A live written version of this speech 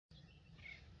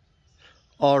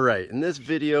All right, in this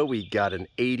video we got an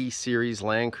 80 series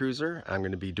Landcruiser. I'm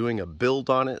going to be doing a build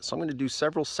on it, so I'm going to do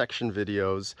several section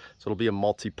videos. So it'll be a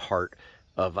multi-part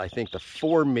of, I think, the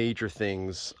four major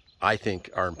things I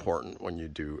think are important when you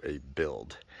do a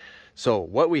build. So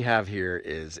what we have here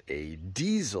is a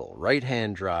diesel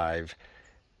right-hand drive.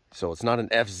 So it's not an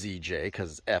FZJ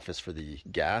because F is for the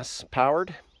gas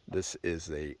powered. This is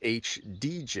a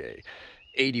HDJ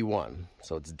 81,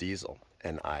 so it's diesel.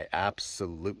 And I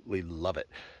absolutely love it.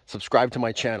 Subscribe to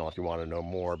my channel if you want to know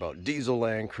more about diesel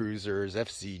Landcruisers,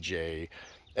 FZJ,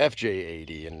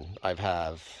 FJ80, and I've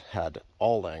had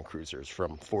all Landcruisers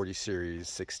from 40 series,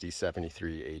 60,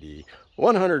 73, 80,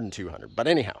 100, and 200. But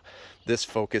anyhow, this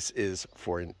focus is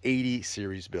for an 80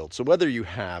 series build. So whether you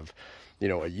have, you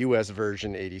know, a US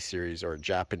version 80 series or a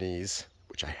Japanese,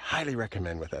 which I highly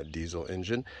recommend with that diesel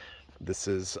engine, this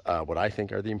is what I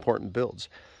think are the important builds.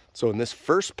 So in this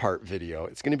first part video,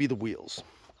 it's going to be the wheels.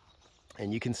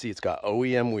 And you can see it's got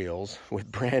OEM wheels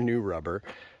with brand new rubber,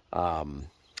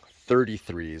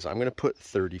 33s. I'm going to put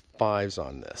 35s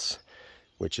on this,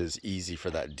 which is easy for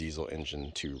that diesel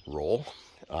engine to roll.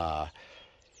 And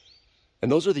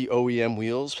those are the OEM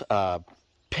wheels,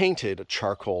 painted a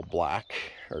charcoal black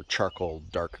or charcoal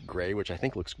dark gray, which I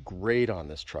think looks great on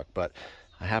this truck. But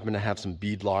I happen to have some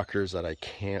bead lockers that I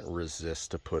can't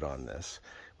resist to put on this,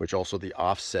 which also the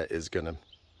offset is going to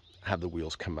have the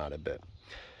wheels come out a bit.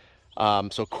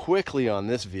 So quickly on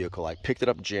this vehicle, I picked it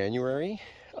up January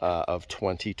of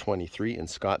 2023 in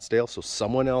Scottsdale. So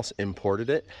someone else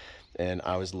imported it, and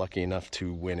I was lucky enough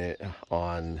to win it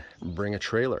on Bring a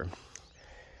Trailer.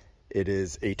 It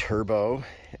is a turbo,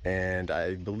 and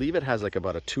I believe it has like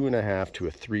about a 2.5 to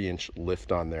a 3-inch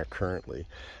lift on there currently.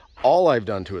 All I've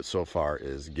done to it so far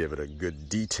is give it a good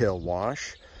detail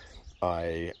wash.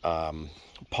 I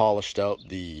polished out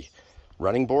the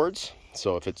running boards.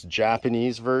 So if it's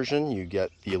Japanese version, you get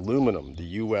the aluminum. The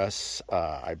US,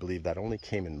 I believe that only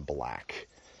came in black.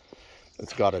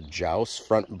 It's got a joust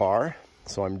front bar.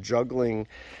 So I'm juggling,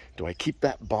 do I keep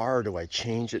that bar or do I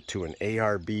change it to an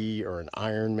ARB or an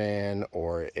Ironman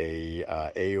or a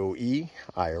AOE?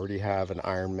 I already have an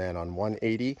Ironman on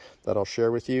 180 that I'll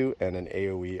share with you and an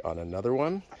AOE on another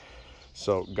one.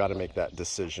 So got to make that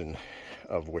decision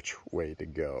of which way to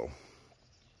go.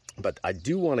 But I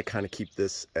do want to kind of keep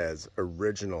this as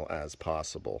original as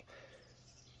possible.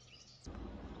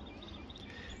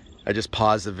 I just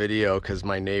paused the video because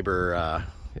my neighbor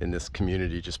in this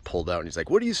community just pulled out and he's like,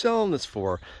 "What are you selling this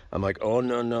for?" I'm like, "Oh,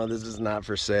 no, this is not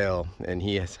for sale." And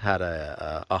he has had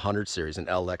a 100 series, an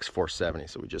LX 470.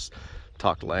 So we just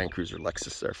talked Landcruiser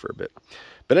Lexus there for a bit.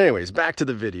 But anyways, back to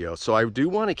the video. So I do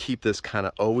want to keep this kind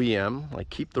of OEM, like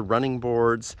keep the running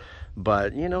boards,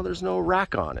 but you know, there's no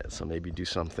rack on it. So maybe do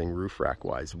something roof rack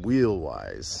wise, wheel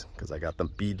wise, because I got the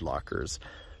bead lockers.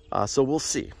 So we'll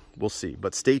see,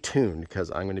 but stay tuned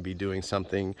because I'm going to be doing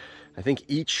something, I think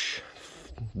each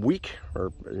week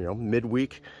or, you know,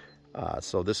 midweek.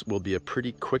 So this will be a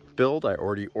pretty quick build. I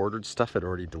already ordered stuff, it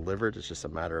already delivered. It's just a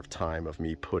matter of time of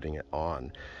me putting it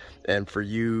on. And for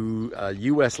you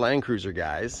US Landcruiser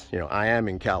guys, you know, I am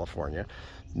in California.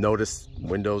 Notice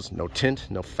windows, no tint,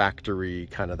 no factory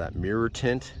kind of that mirror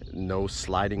tint, no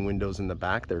sliding windows in the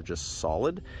back. They're just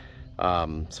solid.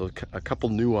 So a couple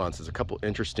nuances, a couple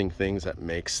interesting things that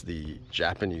makes the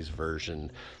Japanese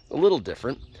version a little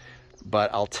different.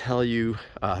 But I'll tell you,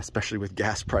 especially with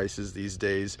gas prices these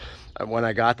days, when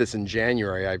I got this in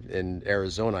January in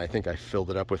Arizona, I think I filled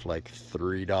it up with like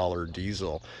 $3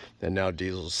 diesel, and now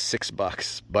diesel's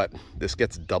 $6. But this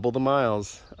gets double the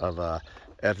miles of a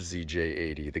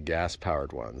FZJ80, the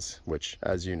gas-powered ones, which,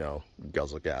 as you know,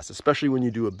 guzzle gas. Especially when you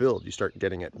do a build, you start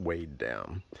getting it weighed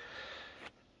down.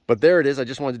 But there it is. I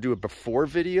just wanted to do a before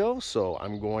video, so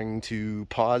I'm going to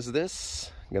pause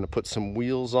this. I'm going to put some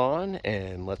wheels on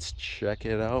and let's check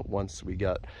it out once we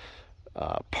got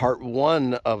part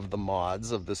one of the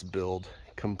mods of this build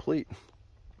complete.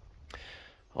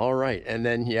 All right, and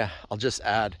then yeah, I'll just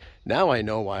add, now I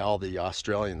know why all the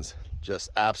Australians just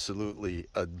absolutely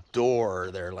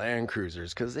adore their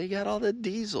Landcruisers, because they got all the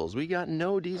diesels. We got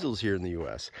no diesels here in the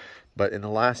US. But in the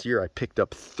last year, I picked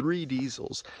up 3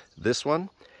 diesels. This one,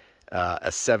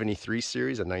 a 73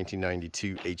 series, a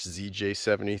 1992 HZJ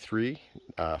 73,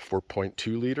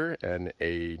 4.2 liter, and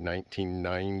a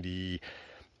 1990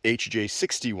 HJ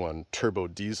 61 turbo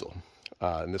diesel.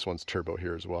 And this one's turbo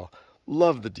here as well.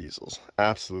 Love the diesels,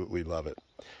 absolutely love it.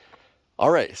 All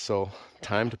right, so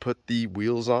time to put the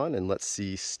wheels on and let's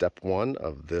see step one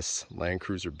of this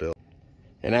Landcruiser build.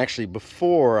 And actually,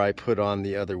 before I put on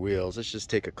the other wheels, let's just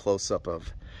take a close-up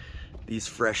of these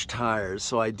fresh tires.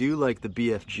 So I do like the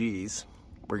BFGs.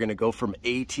 We're gonna go from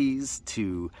 80s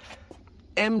to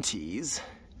empties.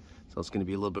 So it's going to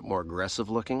be a little bit more aggressive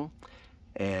looking.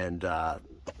 And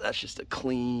that's just a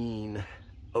clean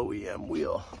OEM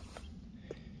wheel.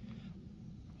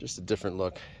 Just a different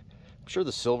look. I'm sure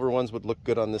the silver ones would look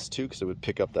good on this too, because it would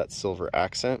pick up that silver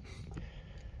accent.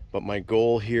 But my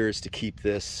goal here is to keep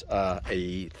this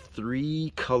a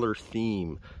 3-color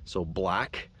theme. So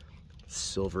black,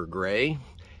 silver gray,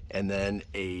 and then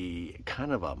a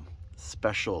kind of a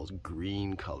special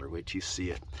green color. Wait till you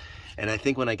see it. And I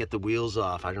think when I get the wheels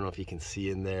off, I don't know if you can see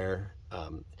in there,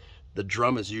 the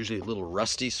drum is usually a little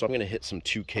rusty, so I'm going to hit some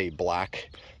 2K black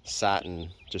satin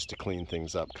just to clean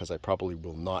things up, because I probably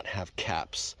will not have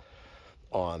caps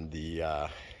on the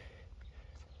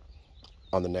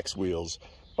next wheels.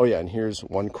 Oh yeah, and here's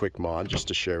one quick mod just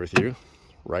to share with you.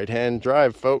 Right-hand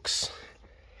drive, folks.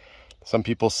 Some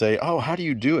people say, oh, how do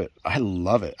you do it? I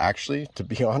love it. Actually, to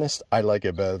be honest, I like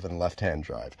it better than left-hand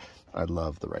drive. I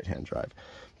love the right-hand drive.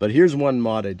 But here's one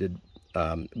mod I did,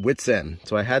 wit's end.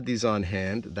 So I had these on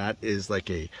hand. That is like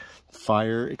a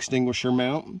fire extinguisher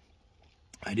mount.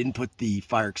 I didn't put the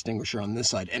fire extinguisher on this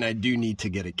side, and I do need to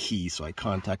get a key, so I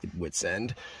contacted wit's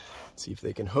end. See if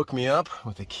they can hook me up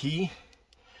with a key.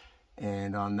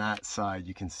 And on that side,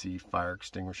 you can see fire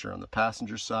extinguisher on the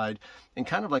passenger side, and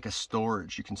kind of like a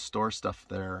storage. You can store stuff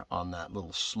there on that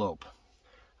little slope.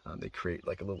 They create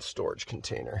like a little storage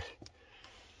container.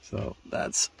 So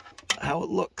that's how it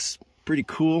looks. Pretty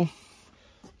cool.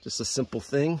 Just a simple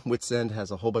thing. Wit's end has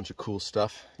a whole bunch of cool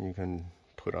stuff you can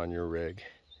put on your rig.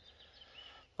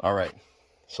 All right,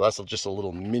 so that's just a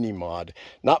little mini mod.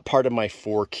 Not part of my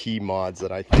 4 key mods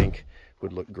that I think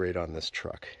would look great on this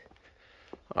truck.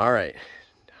 All right,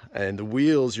 and the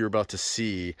wheels you're about to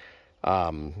see,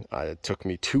 it took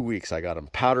me 2 weeks. I got them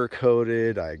powder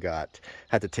coated.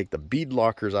 Had to take the bead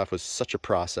lockers off. It was such a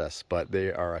process, but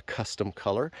they are a custom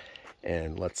color.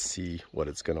 And let's see what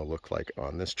it's gonna look like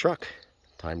on this truck.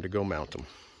 Time to go mount them.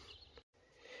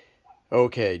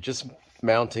 Okay, just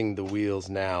mounting the wheels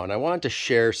now, and I wanted to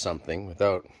share something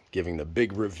without giving the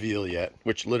big reveal yet,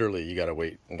 which literally you gotta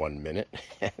wait 1 minute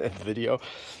video.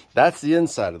 That's the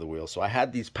inside of the wheel. So I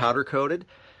had these powder coated,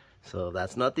 so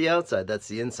that's not the outside, that's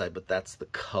the inside, but that's the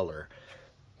color.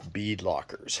 Bead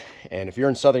lockers. And if you're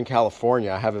in Southern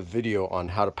California, I have a video on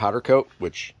how to powder coat,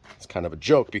 which is kind of a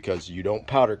joke because you don't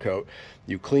powder coat.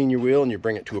 You clean your wheel and you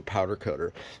bring it to a powder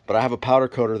coater. But I have a powder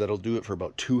coater that'll do it for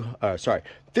about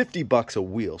 $50 a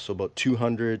wheel, so about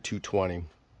 200, 220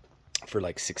 for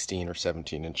like 16 or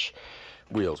 17 inch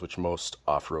wheels, which most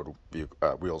off-road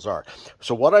wheels are.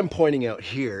 So what I'm pointing out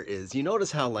here is, you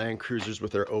notice how Landcruisers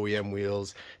with their OEM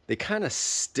wheels, they kind of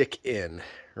stick in,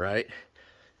 right?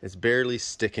 It's barely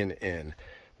sticking in.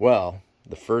 Well,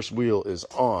 the first wheel is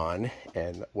on,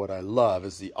 and what I love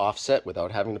is the offset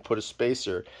without having to put a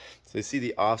spacer. So you see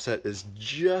the offset is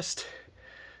just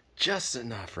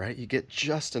enough, right? You get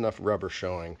just enough rubber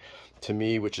showing to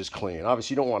me, which is clean.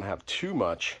 Obviously, you don't want to have too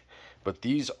much, but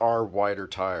these are wider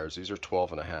tires. These are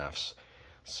 12.5s.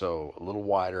 So a little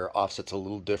wider, offset's a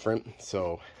little different.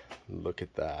 So look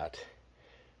at that.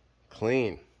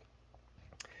 Clean.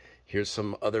 Here's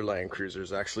some other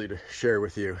Landcruisers actually to share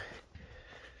with you.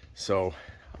 So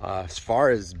as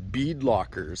far as bead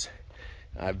lockers,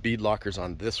 I have bead lockers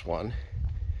on this one.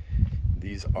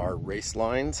 These are race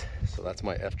lines. So that's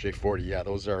my FJ40. Yeah,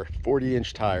 those are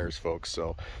 40-inch tires, folks.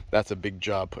 So that's a big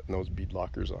job putting those bead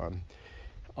lockers on.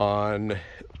 On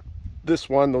this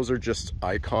one, those are just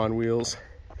icon wheels.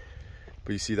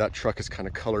 But you see that truck is kind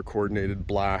of color coordinated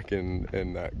black and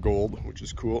that gold, which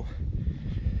is cool.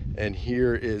 And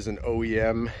here is an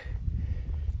OEM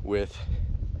with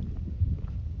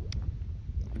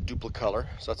duplicolor.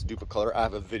 So that's a duplicolor. I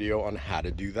have a video on how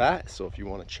to do that. So if you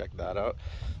want to check that out,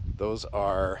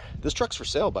 this truck's for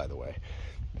sale, by the way.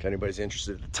 If anybody's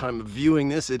interested at the time of viewing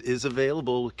this, it is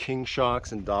available with King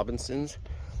shocks and Dobinsons.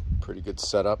 Pretty good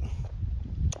setup.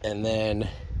 And then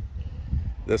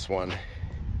this one,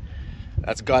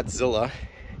 that's Godzilla.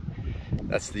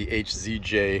 That's the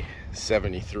HZJ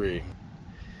 73.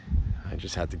 I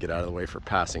just had to get out of the way for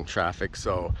passing traffic,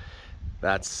 so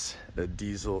that's a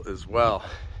diesel as well.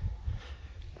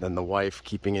 Then the wife,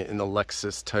 keeping it in the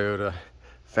Lexus Toyota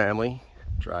family,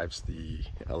 drives the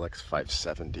LX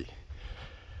 570.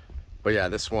 But yeah,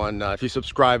 this one, if you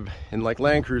subscribe and like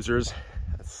Landcruisers,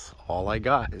 that's all I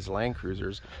got is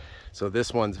Landcruisers. So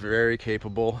this one's very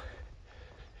capable,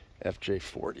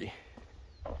 FJ40.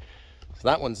 So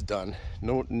that one's done.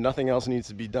 Nothing else needs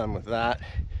to be done with that.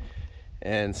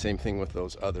 And same thing with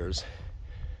those others.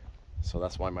 So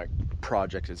that's why my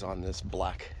project is on this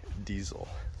black diesel.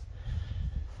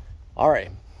 All right,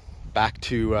 back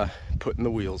to putting the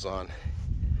wheels on.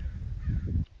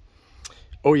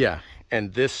 Oh yeah,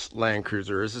 And this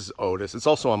Landcruiser, this is OTIS. It's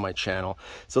also on my channel.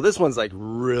 So this one's like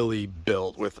really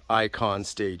built with Icon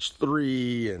Stage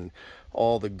 3 and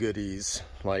all the goodies.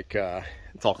 Like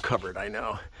it's all covered, I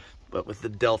know, but with the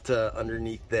Delta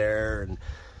underneath there. And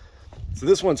so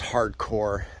this one's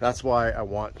hardcore. That's why I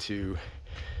want to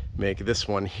make this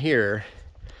one here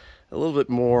a little bit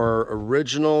more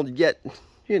original, yet,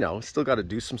 you know, still got to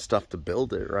do some stuff to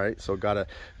build it, right? So got to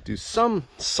do some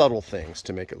subtle things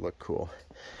to make it look cool.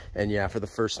 And yeah, for the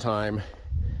first time,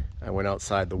 I went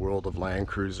outside the world of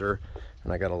Landcruiser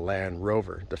and I got a Land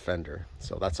Rover Defender.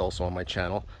 So that's also on my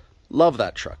channel. Love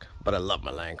that truck, but I love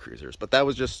my Landcruisers. But that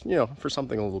was just, you know, for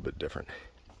something a little bit different.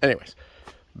 Anyways,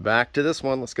 back to this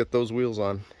one. Let's get those wheels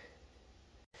on.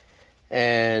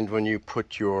 And when you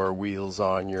put your wheels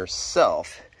on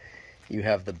yourself, you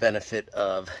have the benefit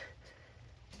of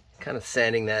kind of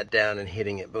sanding that down and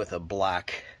hitting it with a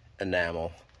black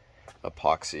enamel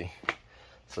epoxy.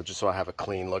 So just so I have a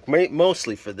clean look,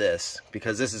 mostly for this,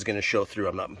 because this is going to show through.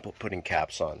 I'm not putting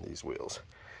caps on these wheels.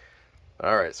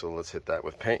 All right, so let's hit that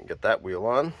with paint and get that wheel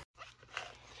on.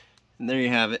 And there you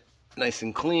have it, nice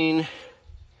and clean.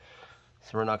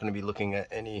 So we're not going to be looking at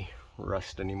any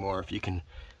rust anymore if you can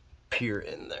peer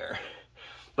in there.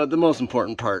 But the most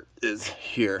important part is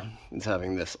here, is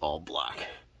having this all black.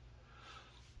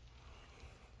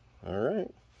 All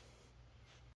right.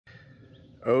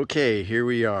 Okay, here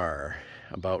we are,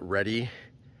 about ready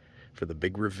for the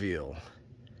big reveal.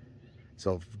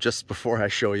 So just before I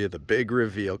show you the big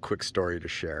reveal, quick story to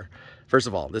share. First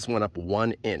of all, this went up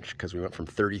 1 inch because we went from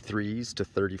 33s to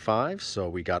 35. So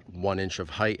we got 1 inch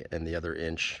of height and the other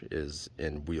inch is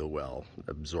in wheel well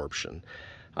absorption.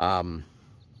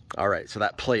 All right, so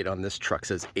that plate on this truck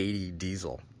says 80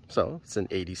 diesel. So it's an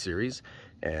 80 series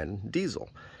and diesel.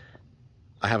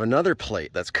 I have another plate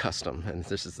that's custom, and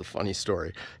this is the funny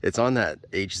story. It's on that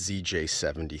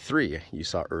HZJ73 you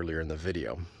saw earlier in the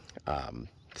video,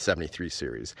 73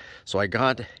 series. So I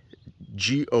got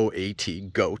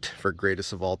GOAT, GOAT for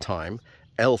greatest of all time,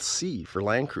 LC for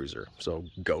Landcruiser. So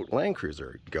GOAT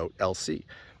Landcruiser, GOAT LC,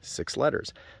 6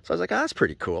 letters. So I was like, that's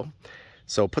pretty cool.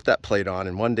 So put that plate on,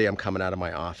 and one day I'm coming out of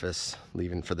my office,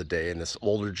 leaving for the day, and this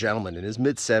older gentleman in his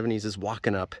mid-70s is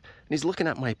walking up, and he's looking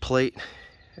at my plate.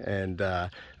 And I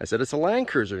said, it's a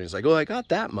Landcruiser. And he's like, oh, I got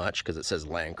that much, because it says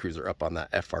Landcruiser up on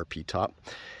that FRP top.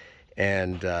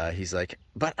 And he's like,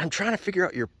 but I'm trying to figure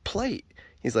out your plate.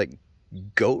 He's like,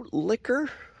 goat liquor?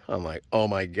 I'm like, oh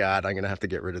my God, I'm going to have to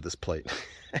get rid of this plate.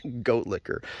 Goat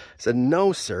liquor. I said,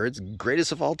 no, sir, it's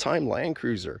greatest of all time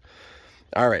Landcruiser.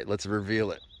 All right, let's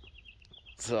reveal it.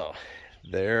 So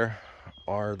there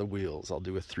are the wheels. I'll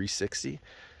do a 360.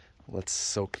 Let's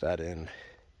soak that in.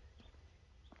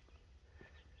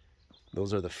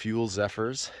 Those are the Fuel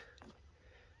Zephyrs,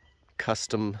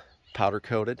 custom powder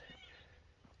coated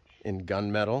in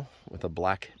gunmetal with a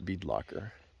black bead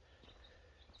locker.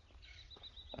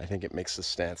 I think it makes the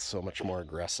stance so much more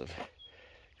aggressive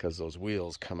because those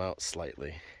wheels come out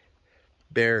slightly,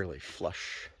 barely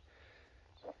flush.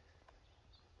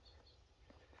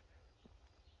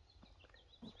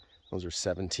 Those are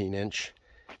 17-inch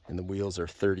and the wheels are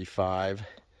 35,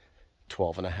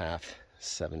 12.5,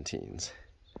 17s.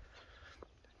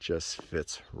 Just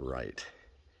fits right.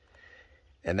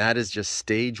 And that is just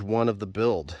stage 1 of the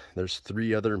build. There's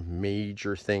 3 other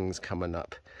major things coming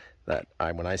up that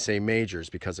when I say majors,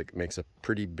 because it makes a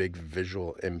pretty big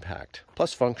visual impact,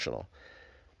 plus functional.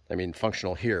 I mean,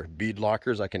 functional here, bead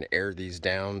lockers, I can air these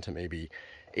down to maybe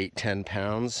 8-10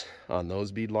 pounds on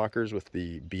those bead lockers with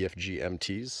the BFG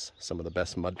MTs, some of the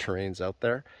best mud terrains out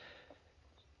there.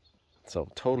 So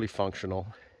totally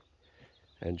functional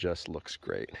and just looks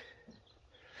great.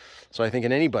 So I think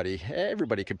everybody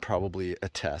could probably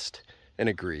attest and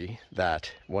agree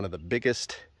that one of the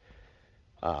biggest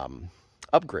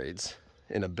upgrades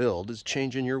in a build is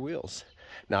changing your wheels.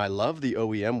 Now I love the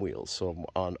OEM wheels, so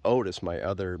on OTIS, my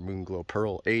other Moonglow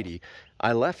Pearl 80,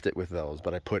 I left it with those,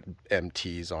 but I put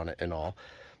MTs on it and all.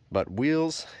 But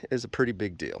wheels is a pretty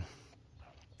big deal.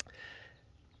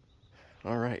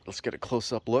 All right, let's get a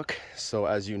close-up look. So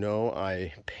as you know,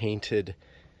 I painted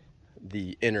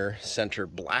the inner center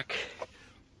black.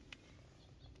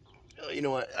 Oh, you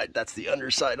know what? That's the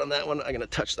underside on that one. I'm gonna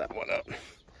touch that one up,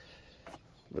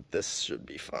 but this should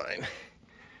be fine.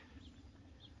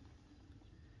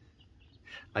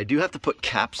 I do have to put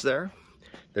caps there.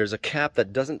 There's a cap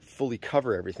that doesn't fully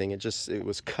cover everything. It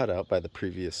was cut out by the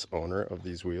previous owner of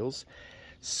these wheels.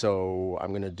 So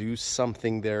I'm gonna do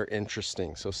something there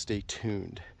interesting, so stay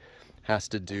tuned. Has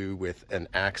to do with an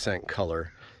accent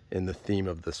color in the theme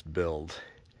of this build.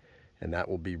 And that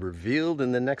will be revealed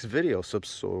in the next video. So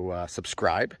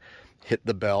subscribe hit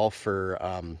the bell for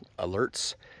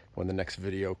alerts when the next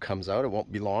video comes out. It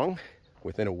won't be long,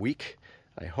 within a week,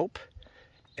 I hope.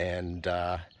 And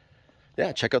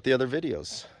yeah, check out the other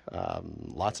videos.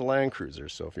 Lots of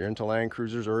Landcruisers. So if you're into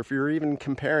Landcruisers, or if you're even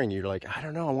comparing, you're like, I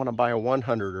don't know, I want to buy a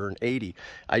 100 or an 80.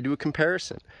 I do a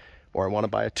comparison. Or I want to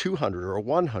buy a 200 or a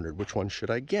 100. Which one should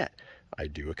I get? I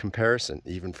do a comparison,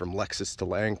 even from Lexus to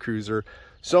Landcruiser,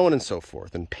 so on and so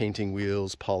forth. And painting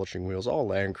wheels, polishing wheels, all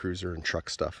Landcruiser and truck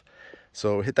stuff.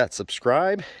 So hit that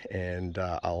subscribe, and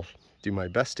I'll do my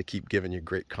best to keep giving you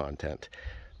great content.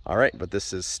 All right, but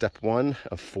this is step 1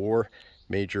 of 4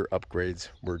 major upgrades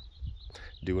we're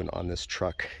doing on this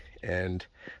truck. And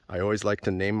I always like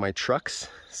to name my trucks.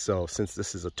 So since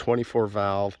this is a 24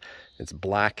 valve, it's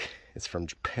black, it's from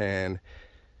Japan,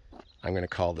 I'm going to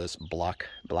call this Black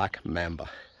Mamba.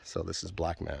 So this is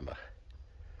Black Mamba.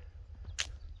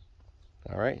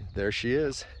 All right, there she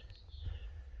is.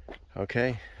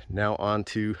 Okay, now on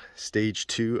to stage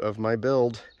 2 of my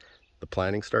build. The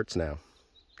planning starts now.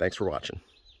 Thanks for watching.